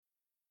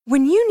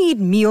When you need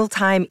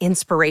mealtime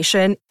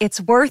inspiration,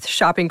 it's worth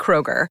shopping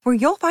Kroger, where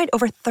you'll find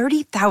over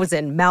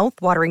 30,000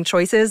 mouth-watering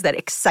choices that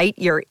excite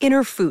your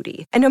inner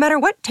foodie. And no matter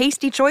what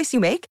tasty choice you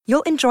make,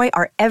 you'll enjoy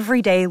our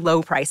everyday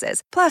low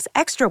prices, plus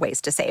extra ways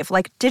to save,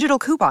 like digital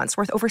coupons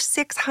worth over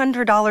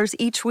 $600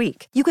 each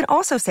week. You can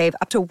also save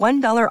up to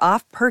 $1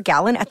 off per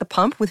gallon at the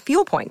pump with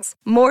fuel points.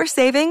 More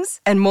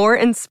savings and more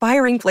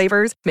inspiring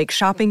flavors make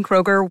shopping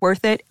Kroger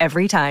worth it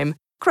every time.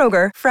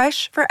 Kroger,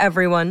 fresh for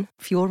everyone.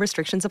 Fuel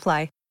restrictions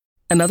apply.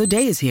 Another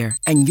day is here,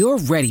 and you're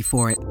ready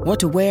for it. What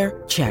to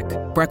wear? Check.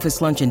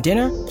 Breakfast, lunch, and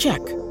dinner? Check.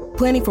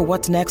 Planning for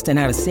what's next and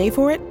how to save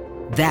for it?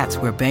 That's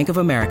where Bank of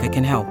America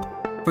can help.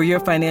 For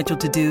your financial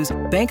to-dos,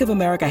 Bank of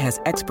America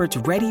has experts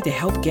ready to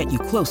help get you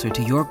closer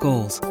to your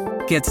goals.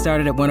 Get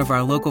started at one of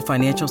our local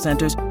financial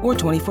centers or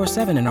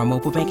 24/7 in our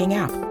mobile banking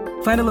app.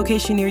 Find a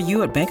location near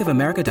you at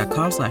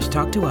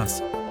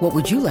bankofamerica.com/talktous. What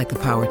would you like the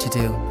power to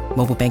do?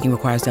 Mobile banking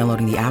requires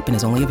downloading the app and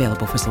is only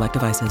available for select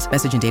devices.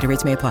 Message and data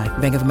rates may apply.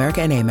 Bank of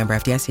America N.A., member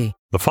FDIC.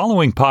 The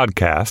following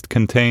podcast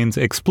contains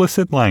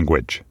explicit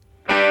language.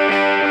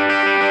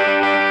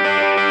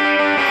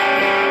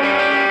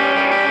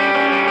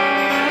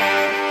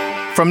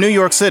 From New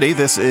York City,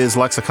 this is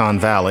Lexicon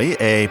Valley,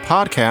 a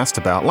podcast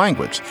about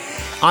language.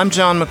 I'm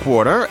John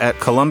McWhorter at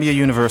Columbia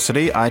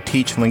University. I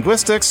teach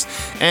linguistics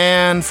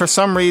and, for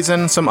some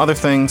reason, some other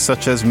things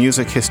such as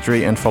music,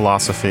 history, and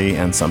philosophy,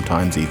 and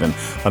sometimes even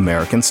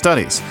American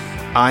studies.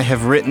 I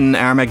have written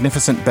Our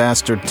Magnificent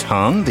Bastard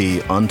Tongue,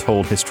 The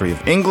Untold History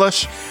of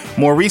English.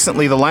 More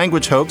recently, The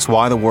Language Hoax,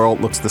 Why the World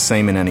Looks the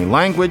Same in Any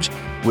Language,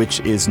 which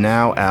is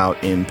now out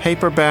in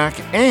paperback.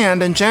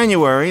 And in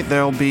January,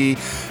 there'll be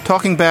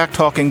Talking Back,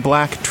 Talking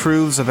Black,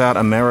 Truths About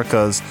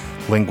America's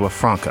Lingua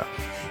Franca.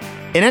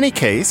 In any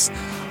case,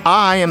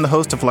 I am the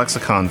host of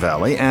Lexicon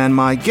Valley, and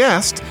my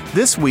guest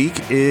this week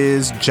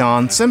is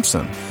John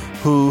Simpson,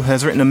 who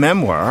has written a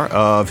memoir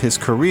of his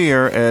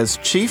career as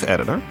chief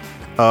editor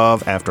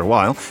of, after a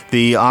while,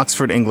 the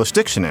Oxford English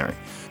Dictionary.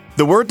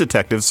 The word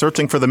detective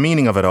searching for the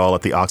meaning of it all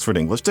at the Oxford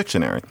English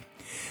Dictionary.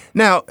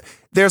 Now,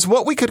 there's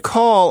what we could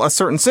call a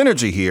certain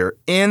synergy here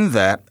in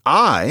that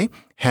I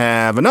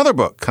have another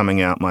book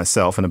coming out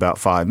myself in about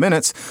 5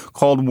 minutes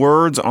called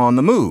Words on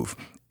the Move.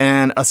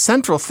 And a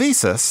central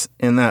thesis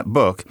in that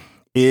book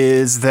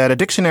is that a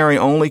dictionary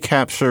only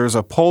captures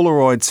a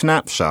Polaroid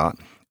snapshot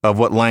of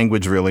what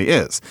language really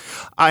is.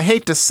 I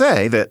hate to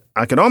say that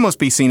I could almost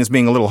be seen as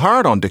being a little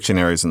hard on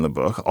dictionaries in the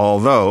book,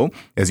 although,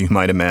 as you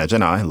might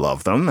imagine, I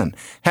love them and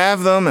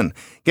have them and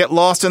get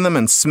lost in them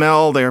and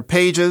smell their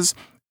pages.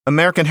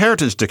 American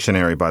Heritage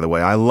Dictionary, by the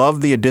way, I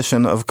love the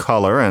addition of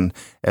color and,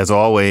 as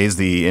always,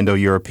 the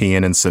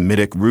Indo-European and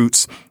Semitic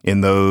roots in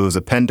those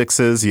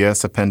appendixes.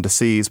 Yes,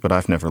 appendices, but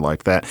I've never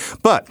liked that.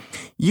 But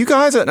you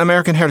guys at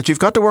American Heritage, you've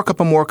got to work up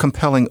a more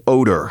compelling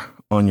odor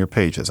on your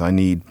pages. I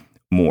need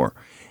more.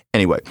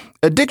 Anyway,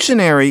 a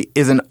dictionary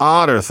is an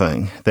odder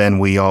thing than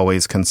we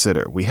always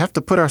consider. We have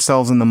to put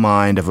ourselves in the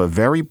mind of a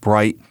very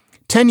bright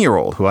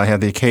 10-year-old who I had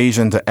the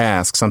occasion to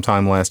ask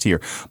sometime last year,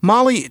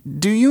 Molly,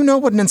 do you know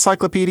what an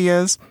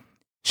encyclopedia is?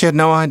 She had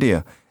no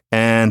idea.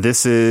 And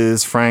this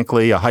is,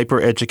 frankly, a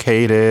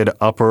hyper-educated,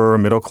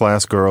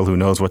 upper-middle-class girl who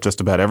knows what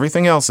just about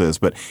everything else is.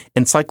 But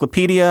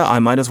encyclopedia, I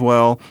might as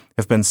well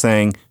have been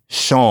saying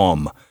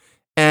shawm.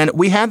 And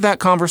we had that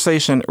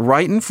conversation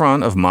right in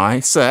front of my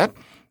set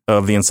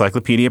of the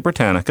Encyclopedia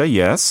Britannica.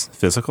 Yes,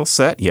 physical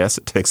set. Yes,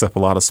 it takes up a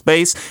lot of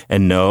space.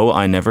 And no,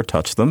 I never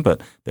touch them, but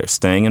they're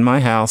staying in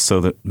my house so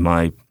that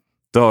my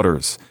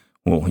daughters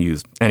will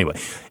use. Anyway,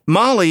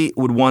 Molly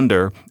would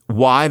wonder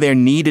why there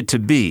needed to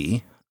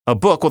be a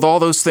book with all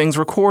those things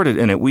recorded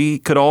in it. We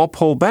could all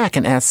pull back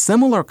and ask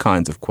similar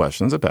kinds of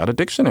questions about a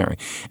dictionary.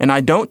 And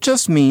I don't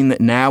just mean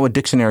that now a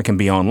dictionary can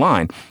be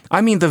online.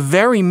 I mean the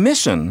very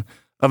mission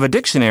of a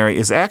dictionary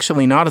is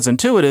actually not as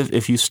intuitive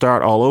if you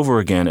start all over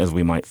again as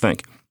we might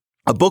think.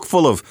 A book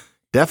full of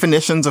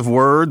definitions of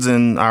words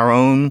in our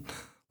own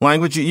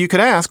language. You could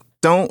ask,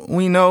 don't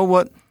we know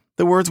what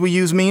the words we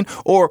use mean?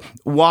 Or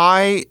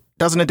why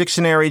doesn't a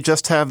dictionary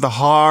just have the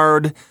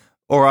hard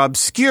or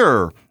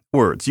obscure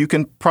words? You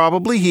can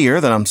probably hear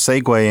that I'm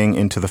segueing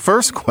into the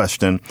first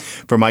question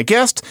for my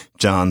guest,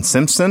 John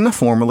Simpson,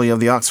 formerly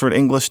of the Oxford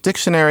English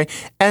Dictionary.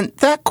 And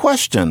that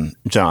question,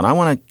 John, I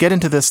want to get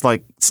into this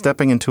like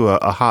stepping into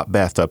a hot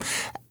bathtub.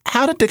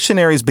 How did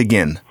dictionaries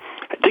begin?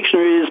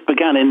 Dictionaries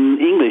began in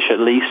English, at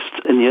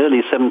least, in the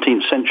early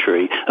 17th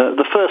century.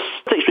 The first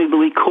dictionary that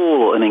we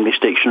call an English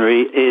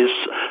dictionary is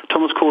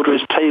Thomas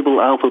Cordway's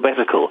Table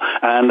Alphabetical.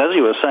 And as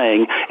you were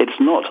saying, it's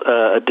not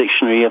a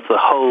dictionary of the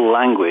whole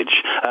language.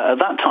 At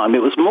that time,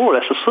 it was more or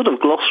less a sort of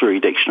glossary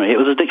dictionary. It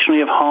was a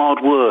dictionary of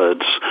hard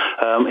words.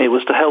 It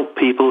was to help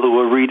people who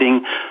were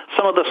reading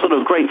some of the sort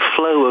of great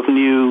flow of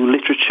new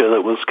literature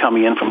that was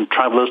coming in from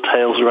travelers'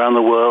 tales around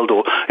the world,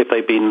 or if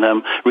they'd been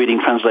reading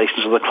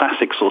translations of the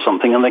classics or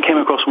something, and they came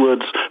across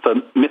words that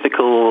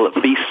mythical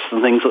beasts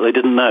and things that they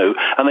didn't know.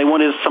 And they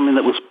wanted something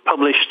that was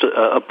published,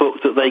 a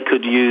book that they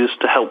could use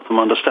to help them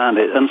understand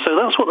it. And so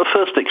that's what the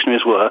first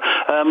dictionaries were.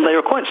 They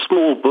were quite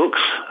small books.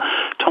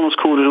 Thomas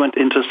Coleridge went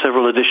into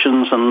several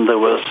editions, and there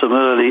were some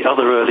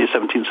other early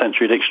 17th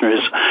century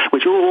dictionaries,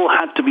 which all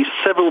had to be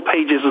several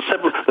pages and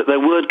their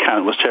word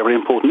count was terribly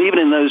important. Even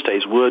in those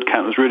days, word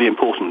count was really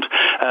important.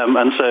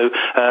 And so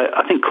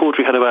I think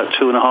Cawdrey had about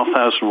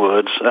 2,500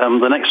 words.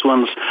 The next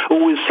ones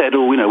always said,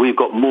 we've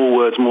got more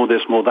words, more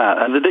this, more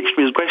that. And the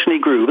dictionaries gradually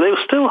grew. They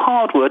were still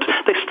hard words.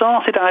 They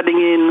started adding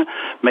in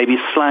maybe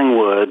slang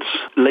words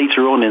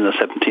later on in the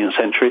 17th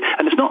century.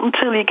 And it's not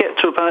until you get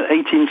to about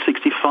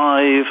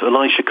 1865,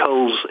 Elisha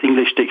Cole's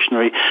English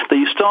Dictionary, that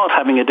you start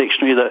having a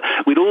dictionary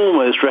that we'd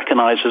almost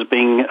recognize as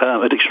being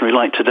a dictionary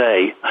like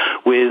today,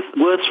 with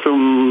words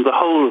from the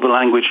whole of the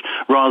language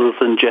rather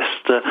than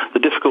just the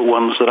difficult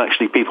ones that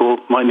actually people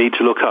might need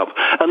to look up.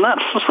 And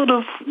that's sort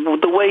of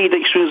the way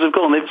dictionaries have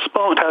gone. They've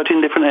sparked out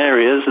in different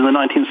areas. In the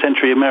 19th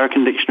century,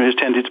 American dictionaries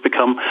tended to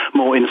become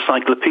more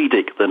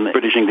encyclopedic than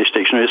British English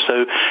dictionaries,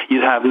 so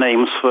you have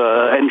names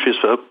for entries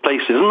for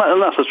places,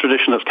 and that's a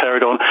tradition that's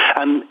carried on.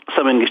 And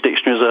some English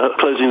dictionaries are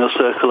closing the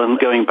circle and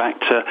going back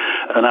to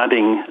and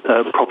adding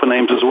proper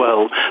names as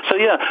well. So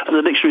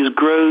the dictionary has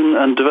grown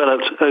and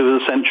developed over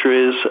the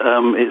centuries.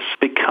 It's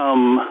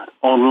become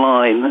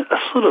online a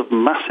sort of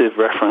massive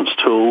reference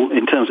tool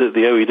in terms of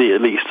the OED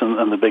at least,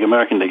 and the big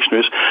American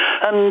dictionaries.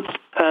 And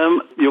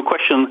your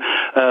question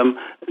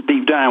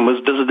deep down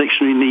was, does a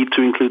dictionary need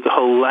to include the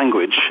whole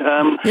language?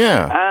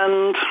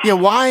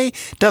 Why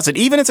does it?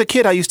 Even as a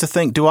kid, I used to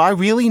think, do I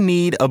really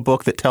need a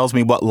book that tells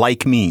me what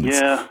like means?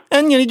 Yeah.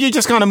 And you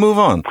just kind of move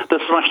on.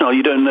 That's rational.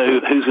 You don't know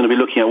who's going to be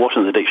looking at what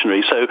in the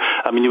dictionary. So,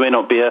 you may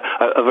not be a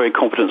very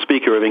competent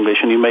speaker of English,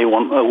 and you may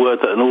want a word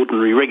that an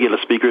ordinary regular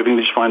speaker of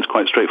English finds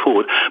quite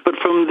straightforward. But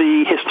from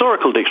the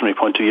historical dictionary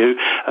point of view,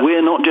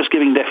 we're not just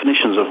giving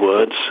definitions of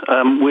words.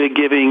 We're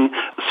giving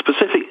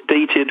specific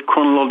dated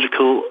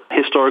chronological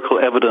historical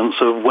evidence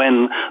of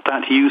when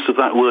that use of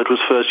that word was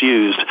first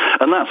used.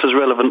 And that's as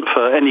relevant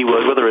for any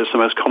word, whether it's the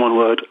most common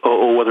word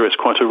or whether it's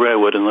quite a rare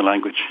word in the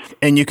language.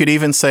 And you could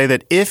even say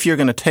that if you're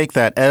going to take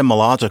that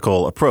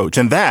etymological approach,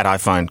 and that I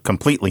find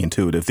completely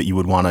intuitive, that you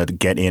would want to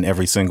get in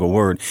every single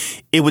word,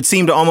 it would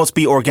seem to almost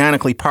be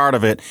organically part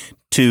of it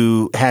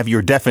to have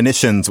your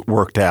definitions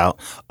worked out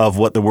of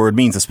what the word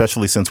means,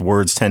 especially since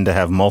words tend to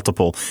have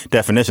multiple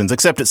definitions.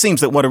 Except it seems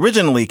that what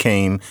originally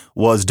came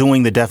was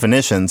doing the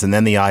definitions, and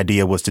then the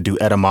idea was to do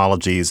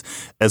etymologies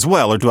as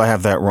well. Or do I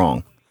have that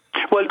wrong?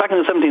 Well, back in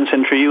the 17th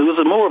century, there was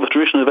more of a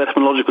tradition of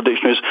etymological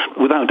dictionaries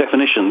without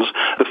definitions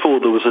before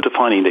there was a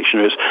defining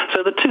dictionaries.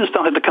 So the two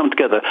started to come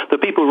together. The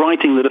people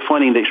writing the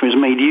defining dictionaries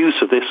made use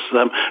of this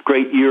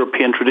great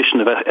European tradition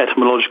of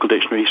etymological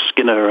dictionaries,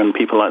 Skinner and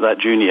people like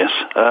that, Junius.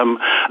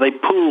 They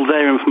pulled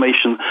their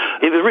information.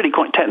 It was really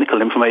quite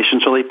technical information,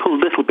 so they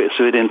pulled little bits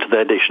of it into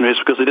their dictionaries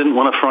because they didn't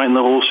want to frighten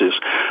the horses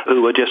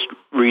who were just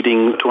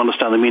reading to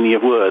understand the meaning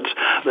of words.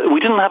 We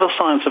didn't have a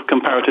science of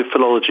comparative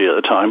philology at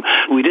the time.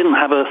 We didn't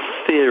have a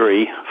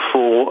theory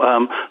for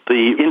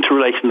the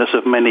interrelatedness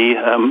of many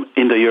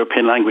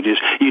Indo-European languages.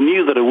 You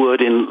knew that a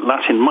word in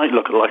Latin might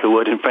look like a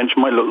word in French,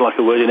 might look like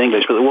a word in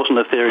English, but there wasn't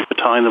a theory for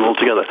tying them all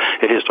together,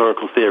 a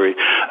historical theory.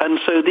 And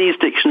so these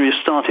dictionaries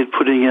started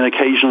putting in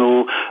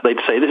occasional, they'd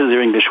say, this is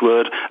your English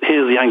word,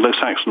 here's the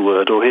Anglo-Saxon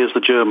word, or here's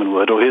the German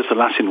word, or here's the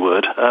Latin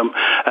word.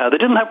 They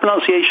didn't have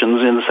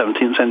pronunciations in the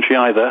 17th century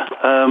either.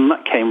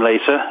 That came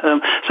later.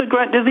 So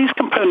these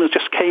components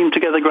just came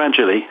together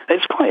gradually.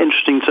 It's quite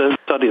interesting to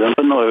study them,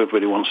 but not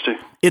everybody wants to.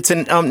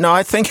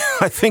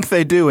 I think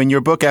they do, and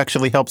your book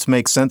actually helps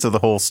make sense of the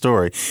whole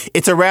story.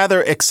 It's a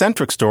rather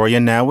eccentric story,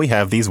 and now we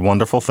have these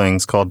wonderful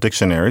things called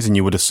dictionaries, and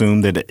you would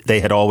assume that they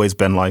had always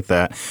been like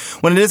that,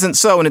 when it isn't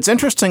so. And it's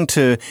interesting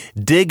to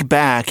dig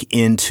back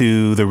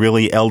into the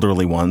really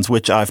elderly ones,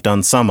 which I've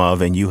done some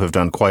of, and you have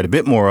done quite a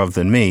bit more of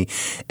than me,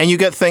 and you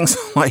get things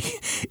like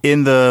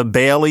in the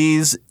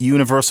Bailey's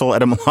Universal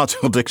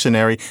Etymological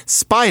Dictionary,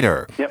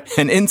 spider,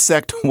 an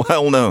insect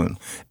well known,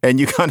 and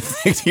you kind of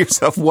think to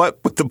yourself, what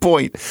would the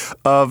point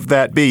of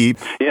that be?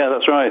 Yeah,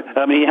 that's right.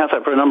 He has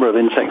that for a number of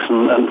insects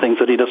and things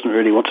that he doesn't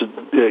really want to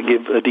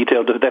give a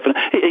detailed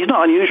definition. It's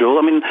not unusual.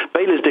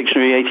 Bailey's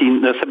Dictionary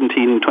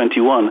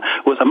 1721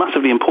 was a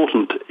massively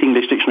important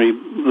English dictionary,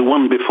 the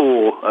one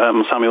before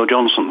Samuel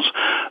Johnson's.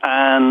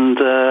 And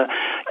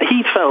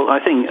he felt, I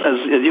think,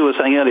 as you were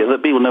saying earlier,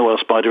 that people know what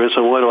a spider is,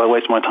 so why do I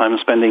waste my time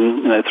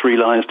spending 3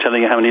 lines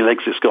telling you how many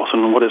legs it's got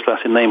and what its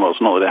Latin name was?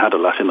 Not that it had a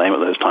Latin name at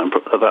that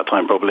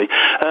time, probably.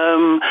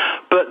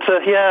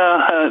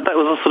 That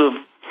was a sort of,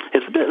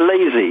 it's a bit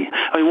lazy.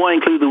 Why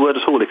include the word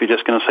at all if you're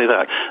just going to say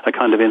that, a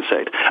kind of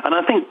insect? And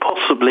I think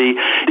possibly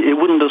it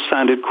wouldn't have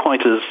sounded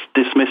quite as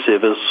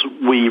dismissive as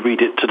we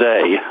read it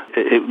today.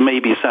 It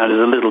maybe sounded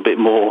a little bit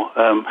more,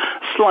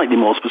 slightly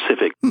more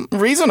specific.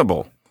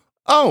 Reasonable.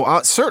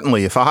 Oh,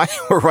 certainly. If I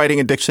were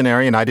writing a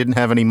dictionary and I didn't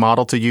have any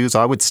model to use,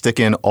 I would stick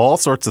in all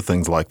sorts of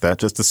things like that,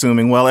 just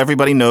assuming, well,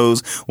 everybody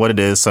knows what it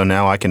is, so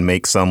now I can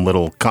make some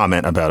little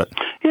comment about it.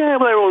 Yeah,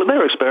 well, they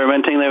were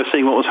experimenting. They were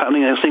seeing what was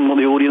happening. They were seeing what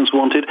the audience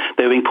wanted.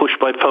 They were being pushed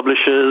by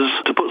publishers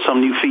to put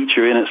some new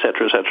feature in, et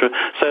cetera, et cetera.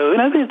 So,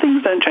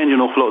 things don't change an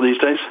awful lot these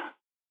days.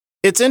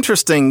 It's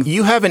interesting.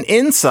 You have an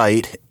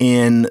insight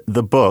in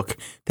the book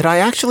that I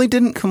actually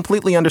didn't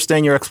completely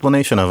understand your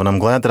explanation of, and I'm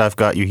glad that I've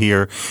got you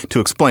here to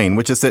explain,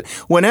 which is that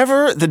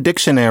whenever the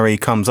dictionary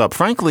comes up,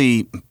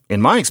 frankly,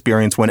 in my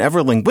experience,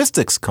 whenever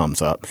linguistics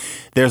comes up,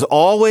 there's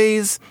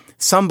always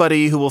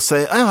somebody who will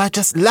say, oh, I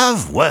just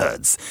love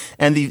words.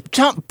 And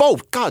John,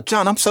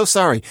 I'm so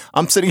sorry.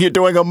 I'm sitting here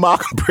doing a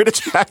mock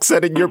British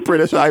accent and you're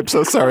British. I'm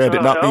so sorry. I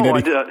did not mean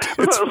any. Was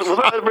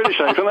that a British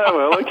accent? Oh,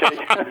 well, okay.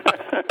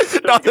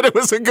 Not that it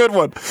was a good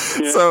one.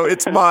 Yeah. So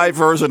it's my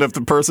version of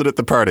the person at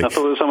the party. I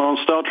thought it was someone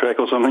on Star Trek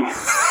or something.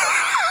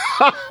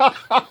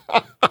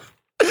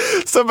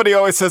 Somebody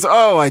always says,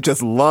 oh, I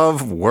just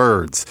love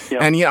words.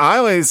 Yep. And I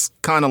always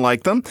kind of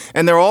like them.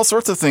 And there are all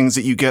sorts of things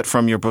that you get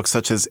from your book,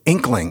 such as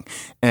inkling.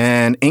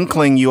 And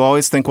inkling, you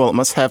always think, well, it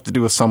must have to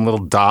do with some little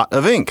dot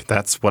of ink.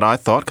 That's what I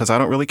thought, because I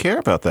don't really care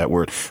about that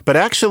word. But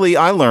actually,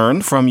 I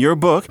learned from your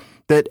book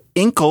that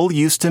inkle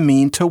used to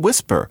mean to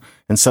whisper.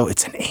 And so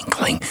it's an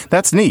inkling.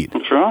 That's neat.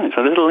 That's right.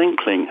 A little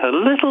inkling, a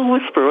little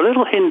whisper, a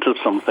little hint of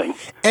something.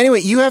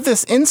 Anyway, you have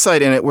this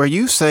insight in it where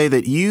you say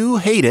that you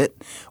hate it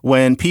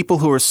when people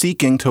who are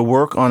seeking to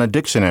work on a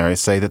dictionary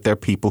say that they're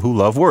people who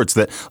love words,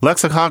 that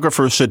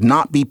lexicographers should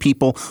not be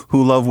people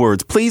who love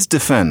words. Please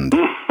defend.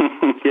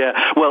 Yeah,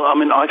 well,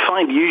 I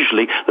find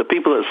usually that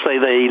people that say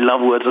they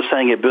love words are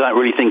saying it without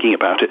really thinking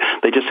about it.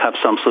 They just have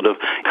some sort of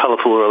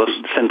colourful or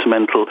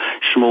sentimental,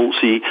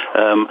 schmaltzy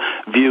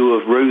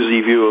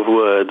rosy view of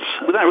words,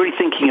 without really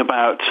thinking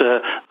about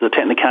the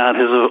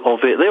technicalities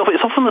of it.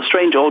 It's often the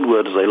strange, odd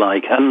words they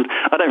like, and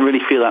I don't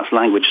really feel that's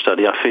language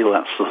study. I feel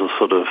that's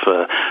sort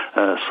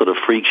of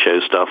freak show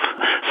stuff.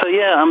 So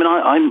yeah,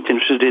 I'm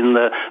interested in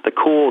the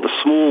core, the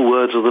small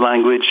words of the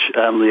language,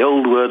 the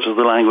old words of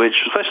the language,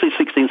 especially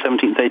 16th,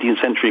 17th, 18th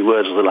century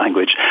words of the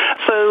language.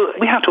 So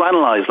we have to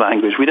analyze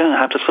language. We don't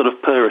have to sort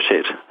of parrot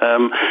it.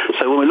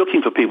 So when we're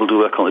looking for people to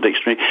work on the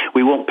dictionary,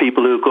 we want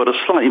people who've got a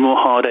slightly more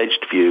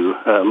hard-edged view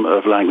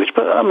of language.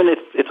 But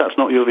if that's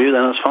not your view,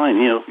 then that's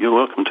fine. You're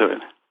welcome to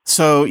it.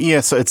 So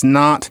it's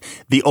not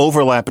the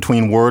overlap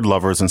between word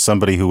lovers and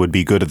somebody who would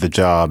be good at the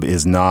job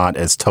is not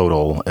as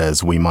total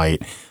as we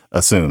might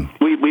assume.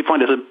 We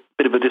find it a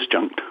bit of a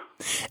disjunct.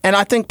 And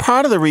I think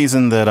part of the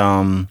reason that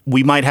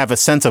we might have a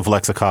sense of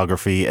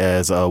lexicography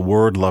as a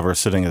word lover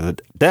sitting at a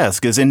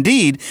desk is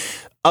indeed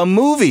a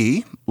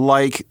movie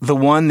like the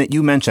one that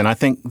you mentioned. I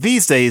think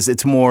these days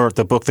it's more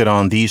the book that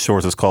on these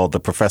shores is called The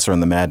Professor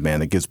and the Madman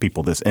that gives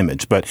people this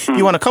image. But if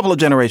you went a couple of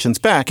generations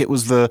back, it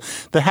was the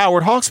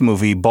Howard Hawks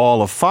movie,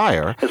 Ball of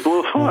Fire. It's Ball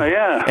of Fire,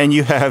 yeah. And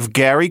you have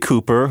Gary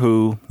Cooper,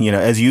 who,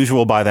 as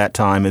usual by that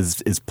time,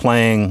 is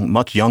playing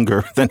much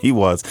younger than he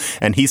was.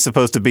 And he's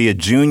supposed to be a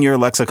junior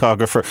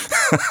lexicographer.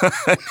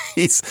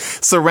 He's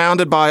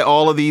surrounded by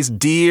all of these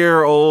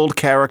dear old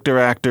character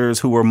actors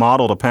who were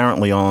modeled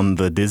apparently on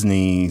the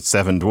Disney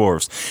Seven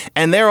Dwarfs.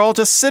 And they're all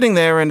just sitting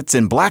there and it's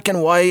in black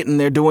and white and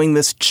they're doing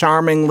this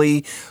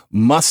charmingly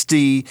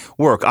musty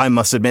work. I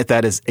must admit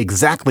that is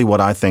exactly what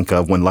I think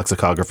of when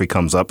lexicography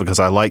comes up because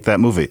I like that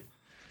movie.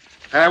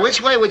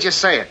 Which way would you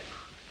say it?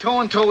 2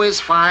 and 2 is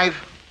 5.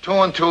 2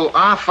 and 2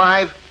 are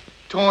 5.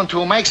 2 and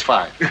 2 makes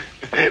 5.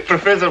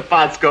 Professor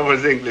Potts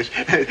covers English.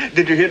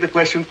 Did you hear the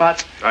question,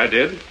 Potts? I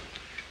did.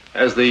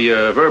 As the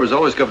verb is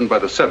always governed by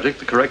the subject,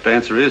 the correct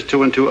answer is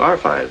 2 and 2 are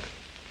 5.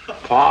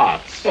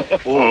 Potts.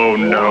 Oh,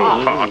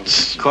 no,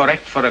 Potts.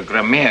 Correct for a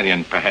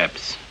grammarian,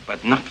 perhaps,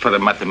 but not for a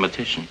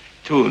mathematician.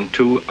 2 and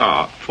 2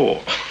 are 4.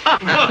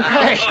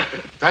 Hey,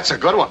 that's a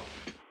good one.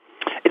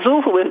 It's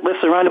awful. We're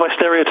surrounded by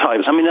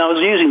stereotypes. I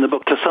was using the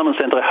book to some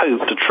extent, I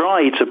hope, to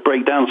try to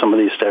break down some of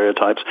these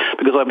stereotypes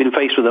because I've been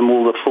faced with them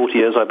all the 40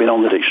 years I've been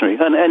on the dictionary,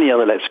 and any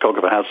other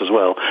lexicographer has as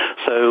well.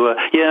 So,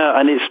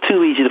 and it's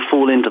too easy to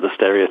fall into the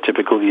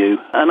stereotypical view.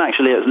 And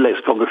actually,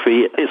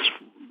 lexicography is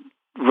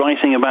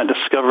writing about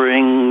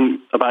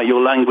discovering about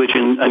your language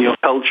and your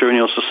culture and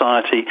your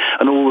society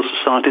and all the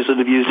societies that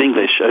have used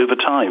English over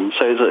time.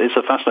 So it's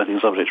a fascinating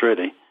subject,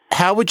 really.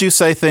 How would you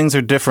say things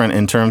are different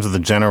in terms of the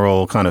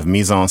general kind of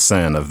mise en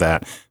scène of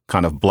that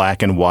kind of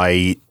black and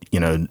white,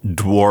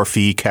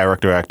 dwarfy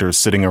character actors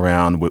sitting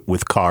around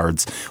with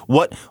cards?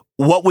 What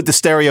would the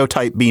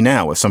stereotype be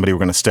now if somebody were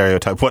going to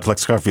stereotype what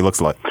lexicography looks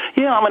like?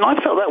 Yeah,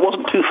 I felt that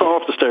wasn't too far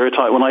off the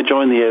stereotype when I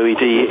joined the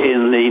OED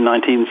in the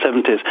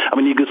 1970s.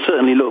 You could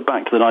certainly look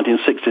back to the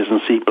 1960s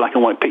and see black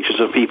and white pictures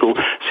of people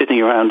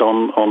sitting around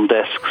on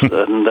desks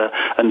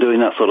and doing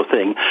that sort of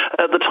thing.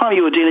 At the time,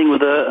 you were dealing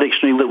with a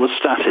dictionary that was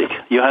static.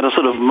 You had a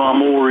sort of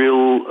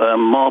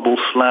marble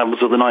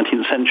slabs of the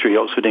 19th century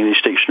Oxford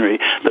English Dictionary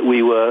that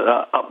we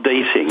were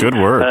updating. Good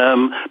word.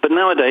 But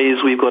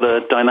nowadays, we've got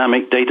a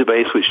dynamic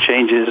database which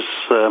changes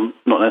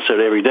not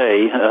necessarily every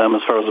day,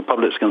 as far as the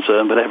public's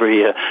concerned, but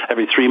every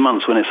 3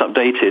 months when it's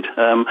updated.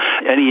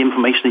 Any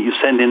information that you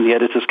send in, the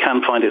editors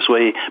can find its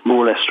way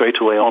more or less straight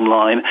away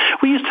online.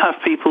 We used to have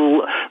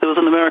people, there was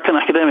an American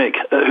academic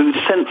who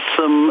sent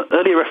some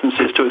earlier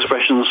references to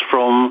expressions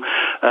from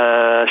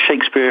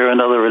Shakespeare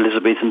and other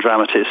Elizabethan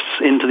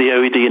dramatists into the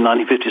OED in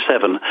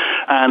 1957.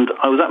 And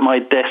I was at my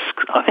desk,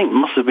 I think it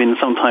must have been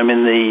sometime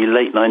in the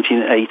late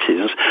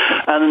 1980s,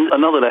 and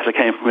another letter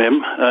came from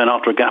him, and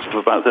after a gap of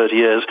about 30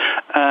 years,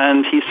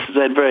 and he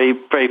said very,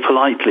 very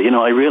politely,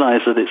 I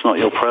realize that it's not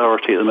your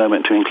priority at the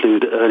moment to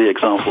include early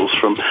examples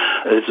from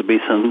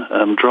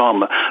Elizabethan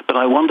drama, but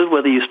I wondered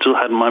whether you still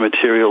had my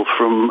material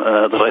from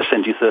that I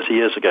sent you 30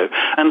 years ago.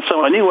 And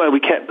so I knew where we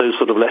kept those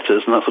sort of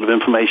letters and that sort of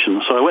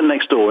information. So I went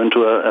next door into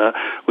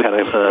we had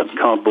a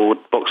cardboard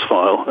box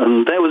file,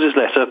 and there was his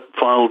letter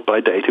filed by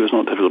date. It was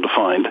not difficult to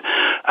find.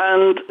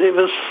 And it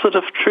was sort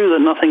of true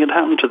that nothing had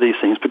happened to these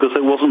things because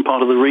it wasn't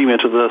part of the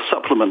remit of the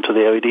supplement to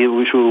the OED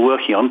which we were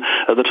working on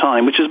at the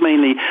time, which is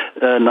mainly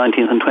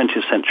 19th and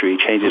 20th century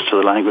changes to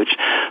the language.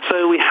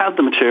 So we had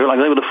the material. I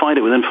was able to find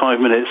it within 5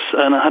 minutes,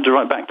 and I had to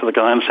write back to the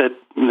guy and said,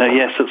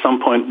 yes, at some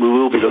point we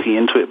will be looking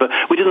into it, but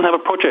we didn't have a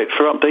project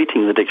for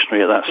updating the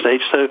dictionary at that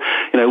stage, so,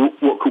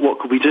 what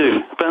could we do?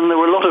 And there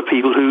were a lot of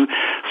people who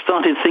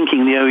started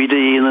thinking the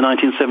OED in the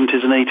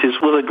 1970s and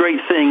 80s was a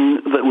great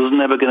thing that was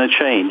never going to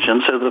change,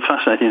 and so the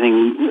fascinating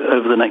thing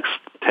over the next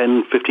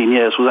 10, 15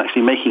 years was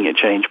actually making it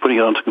change, putting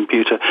it onto a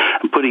computer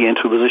and putting it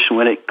into a position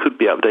when it could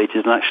be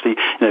updated and actually,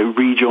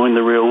 rejoin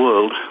the real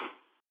world.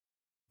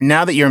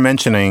 Now that you're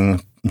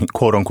mentioning,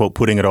 quote unquote,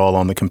 putting it all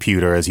on the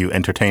computer as you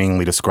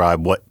entertainingly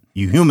describe what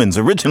you humans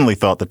originally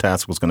thought the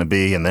task was going to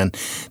be, and then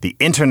the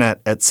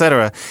internet,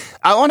 etc.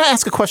 I want to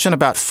ask a question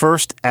about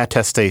first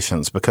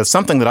attestations, because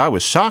something that I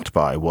was shocked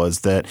by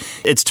was that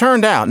it's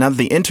turned out, now that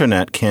the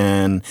internet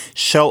can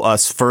show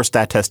us first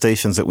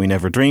attestations that we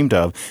never dreamed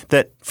of,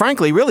 that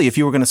frankly, really, if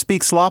you were going to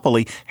speak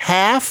sloppily,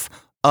 half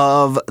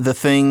of the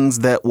things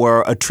that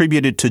were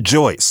attributed to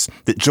Joyce,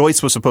 that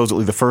Joyce was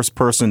supposedly the first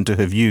person to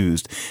have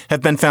used,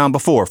 have been found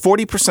before.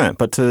 40%,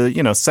 but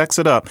to, sex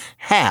it up,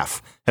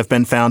 half have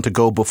been found to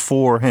go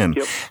before him.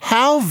 Yep.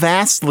 How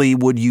vastly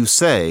would you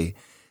say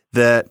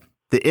that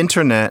the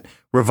internet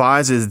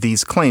revises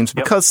these claims?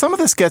 Because some of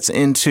this gets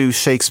into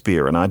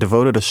Shakespeare, and I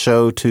devoted a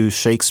show to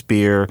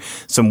Shakespeare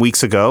some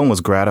weeks ago and was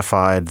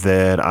gratified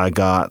that I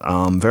got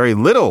very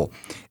little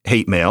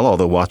hate mail,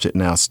 although Watch It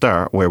Now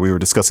Start, where we were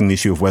discussing the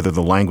issue of whether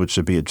the language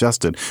should be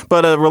adjusted.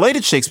 But a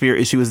related Shakespeare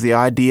issue is the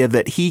idea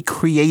that he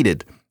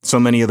created so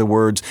many of the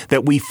words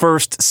that we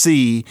first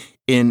see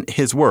in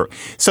his work.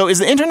 So is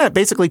the internet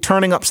basically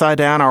turning upside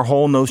down our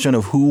whole notion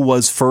of who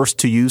was first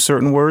to use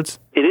certain words?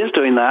 It is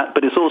doing that,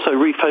 but it's also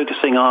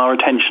refocusing our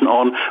attention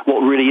on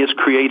what really is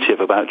creative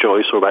about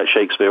Joyce or about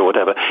Shakespeare or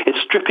whatever.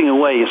 It's stripping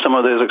away some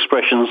of those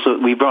expressions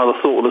that we've rather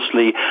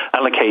thoughtlessly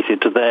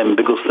allocated to them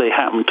because they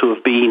happen to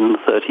have been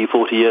 30,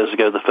 40 years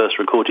ago the first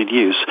recorded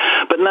use.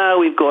 But now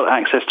we've got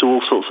access to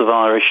all sorts of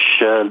Irish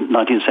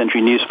 19th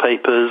century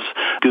newspapers,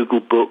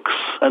 Google Books,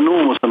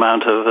 enormous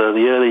amount of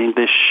the early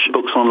English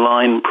books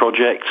online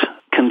project,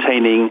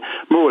 containing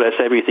more or less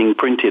everything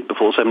printed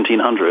before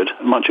 1700,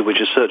 much of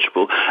which is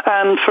searchable.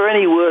 And for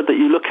any word that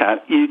you look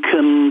at, you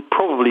can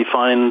probably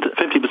find,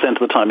 50% of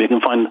the time, you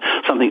can find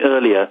something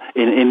earlier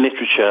in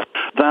literature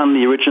than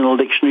the original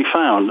dictionary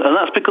found. And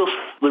that's because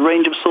the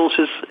range of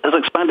sources has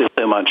expanded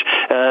so much.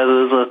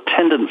 There's a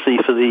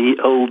tendency for the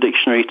old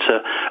dictionary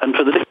and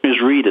for the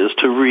dictionary's readers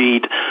to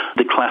read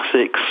the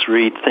classics,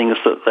 read things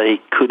that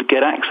they could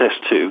get access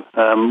to,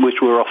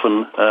 which were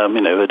often,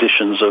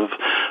 editions of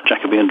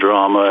Jacobean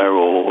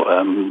drama or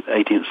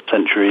 18th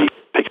century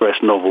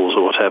picturesque novels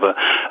or whatever.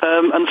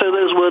 And so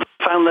those words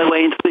found their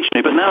way into the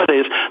dictionary. But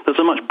nowadays, there's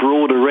a much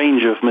broader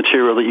range of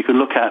material that you can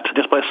look at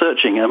just by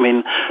searching. I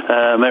mean,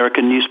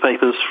 American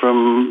newspapers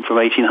from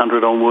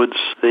 1800 onwards,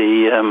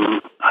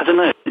 there's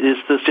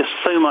just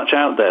so much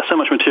out there, so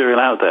much material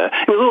out there.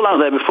 It was all out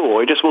there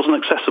before, it just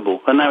wasn't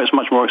accessible, and now it's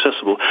much more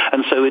accessible.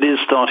 And so it is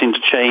starting to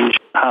change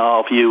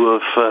our view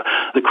of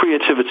the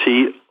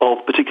creativity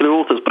of particular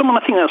authors. But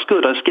I think that's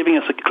good. It's giving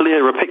us a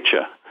clearer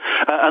picture.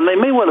 And they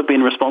may well have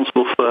been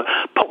responsible for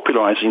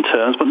popularizing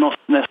terms, but not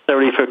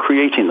necessarily for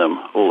creating them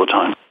all the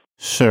time.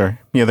 Sure.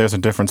 Yeah, there's a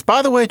difference.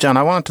 By the way, John,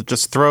 I wanted to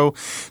just throw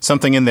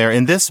something in there,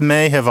 and this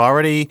may have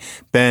already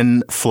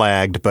been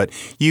flagged, but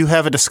you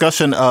have a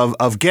discussion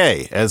of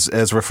gay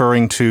as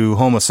referring to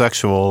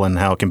homosexual and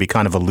how it can be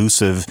kind of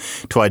elusive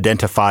to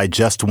identify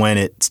just when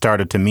it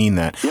started to mean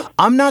that. Yep.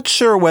 I'm not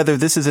sure whether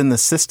this is in the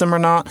system or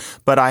not,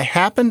 but I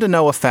happen to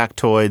know a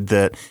factoid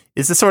that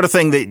is the sort of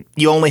thing that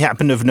you only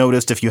happen to have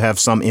noticed if you have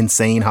some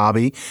insane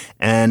hobby.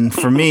 And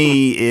for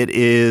me, it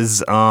is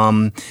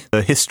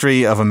the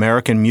history of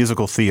American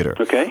musical theater.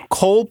 Okay.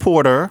 Cole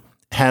Porter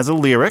has a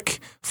lyric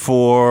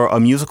for a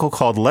musical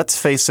called Let's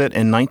Face It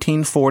in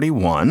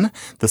 1941.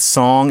 The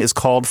song is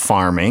called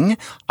Farming.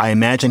 I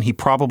imagine he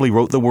probably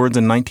wrote the words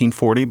in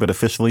 1940, but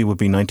officially would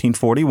be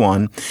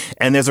 1941.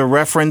 And there's a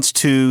reference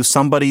to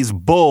somebody's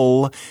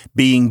bull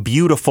being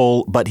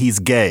beautiful, but he's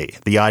gay.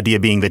 The idea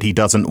being that he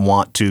doesn't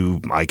want to,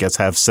 I guess,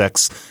 have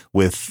sex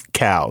with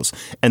cows.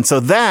 And so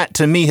that,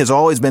 to me, has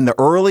always been the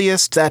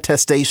earliest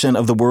attestation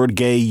of the word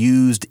gay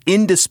used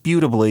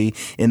indisputably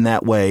in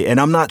that way. And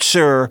I'm not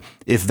sure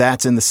if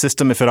that's in the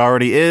system. If it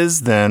already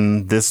is,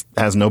 then this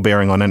has no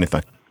bearing on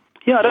anything.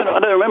 Yeah, I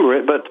don't remember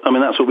it, but I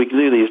mean that's what we can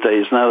do these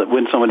days. Now that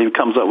when somebody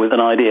comes up with an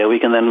idea, we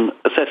can then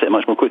assess it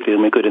much more quickly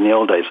than we could in the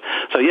old days.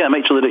 So yeah,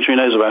 make sure the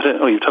dictionary knows about it.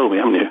 Oh, you've told me,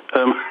 haven't you?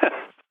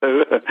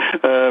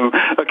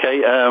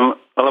 Okay, I'll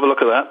have a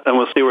look at that and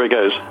we'll see where it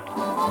goes.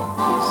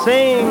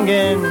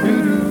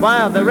 Singing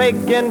while they're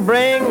raking,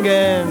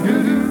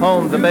 bringing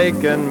home the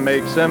bacon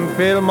makes them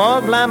feel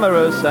more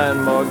glamorous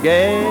and more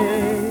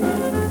gay.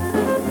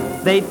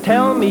 They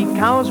tell me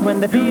cows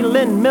when they're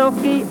feeling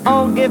milky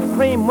all give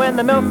cream when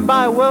the milk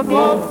by Wilkie.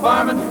 Oh,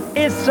 farming.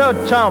 It's so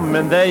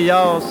charming, they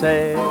all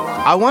say.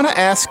 I want to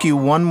ask you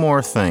one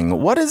more thing.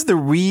 What is the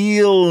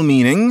real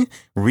meaning,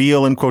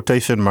 real in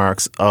quotation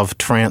marks, of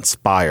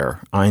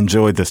transpire? I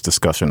enjoyed this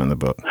discussion in the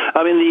book.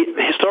 I mean,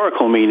 the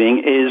historical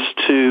meaning is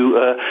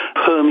to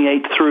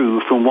permeate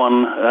through from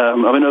one,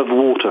 of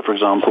water, for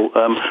example,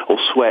 or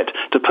sweat,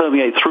 to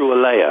permeate through a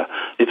layer.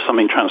 If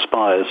something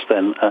transpires,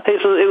 then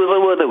it was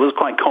a word that was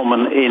quite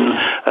common in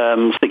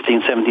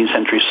 16th, 17th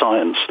century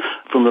science,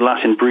 from the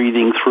Latin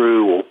breathing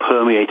through or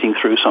permeating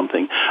through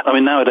something. I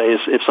mean, nowadays,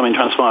 if something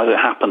transpires, it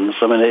happens.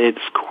 I mean,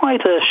 it's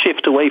quite a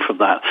shift away from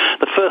that.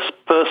 The first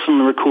person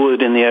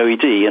recorded in the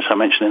OED, as I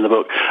mentioned in the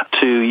book,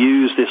 to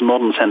use this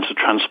modern sense of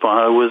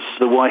transpire was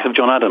the wife of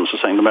John Adams, the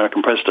second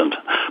American president.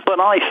 But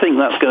I think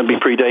that's going to be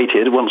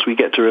predated once we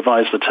get to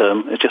revise the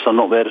term. It's just I'm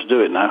not there to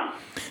do it now.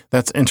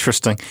 That's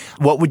interesting.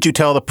 What would you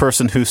tell the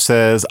person who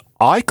says,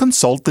 I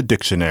consult the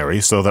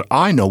dictionary so that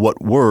I know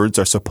what words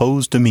are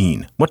supposed to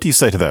mean? What do you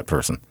say to that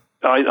person?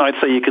 I'd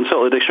say you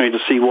consult the dictionary to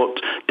see what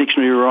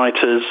dictionary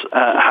writers,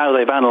 how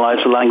they've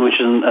analysed the language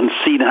and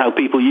seen how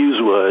people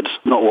use words,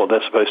 not what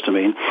they're supposed to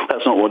mean.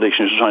 That's not what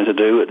dictionaries are trying to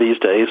do these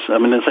days. I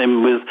mean, the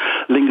same with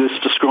linguists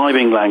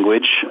describing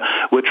language.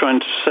 We're trying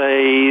to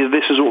say,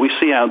 this is what we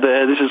see out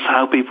there, this is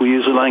how people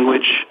use the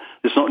language.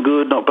 It's not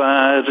good, not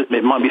bad.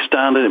 It might be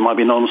standard, it might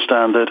be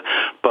non-standard,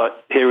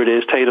 but here it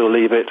is, take it or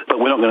leave it.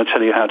 But we're not going to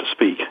tell you how to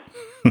speak.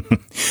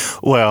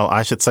 Well,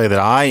 I should say that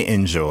I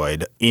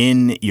enjoyed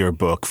in your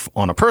book,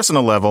 on a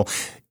personal level,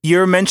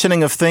 your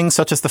mentioning of things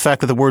such as the fact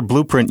that the word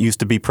blueprint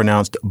used to be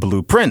pronounced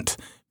blueprint,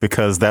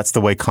 because that's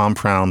the way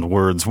compound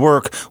words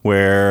work,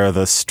 where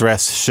the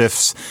stress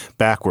shifts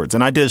backwards.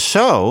 And I did a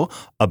show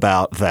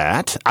about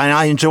that, and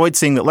I enjoyed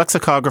seeing that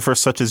lexicographers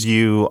such as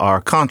you are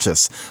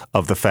conscious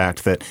of the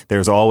fact that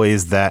there's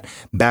always that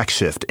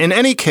backshift. In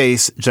any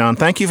case, John,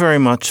 thank you very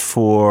much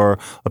for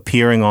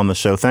appearing on the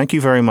show. Thank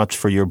you very much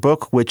for your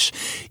book, which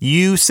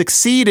you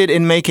succeeded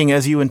in making,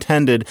 as you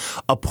intended,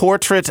 a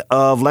portrait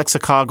of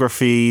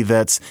lexicography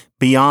that's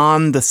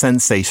beyond the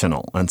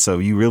sensational. And so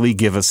you really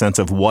give a sense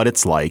of what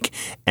it's like,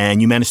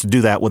 and you managed to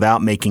do that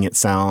without making it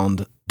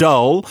sound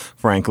dull,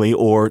 frankly,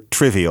 or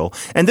trivial.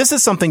 And this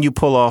is something you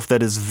pull off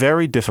that is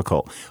very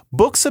difficult.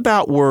 Books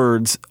about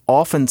words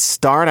often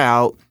start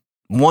out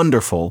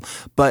wonderful,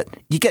 but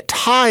you get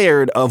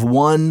tired of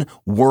one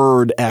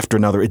word after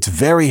another. It's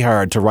very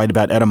hard to write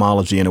about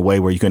etymology in a way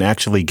where you can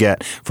actually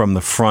get from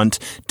the front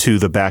to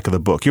the back of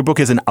the book. Your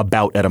book isn't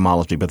about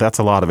etymology, but that's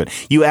a lot of it.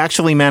 You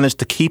actually managed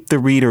to keep the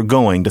reader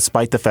going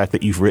despite the fact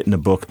that you've written a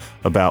book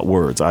about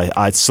words.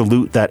 I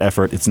salute that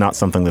effort. It's not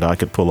something that I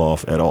could pull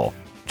off at all.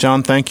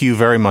 John, thank you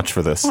very much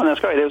for this. Oh, that's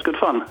great. It was good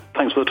fun.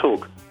 Thanks for the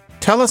talk.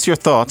 Tell us your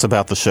thoughts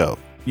about the show.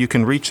 You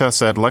can reach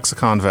us at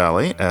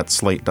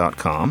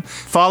lexiconvalley@slate.com.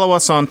 Follow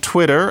us on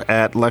Twitter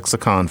at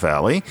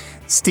lexiconvalley.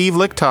 Steve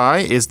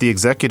Lickteig is the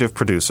executive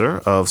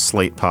producer of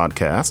Slate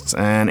Podcasts,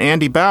 and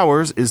Andy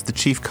Bowers is the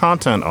chief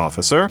content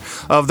officer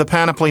of the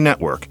Panoply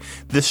Network.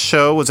 This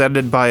show was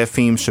edited by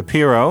Efim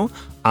Shapiro.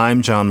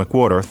 I'm John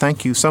McWhorter.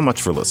 Thank you so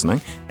much for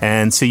listening,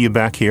 and see you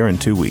back here in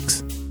 2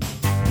 weeks.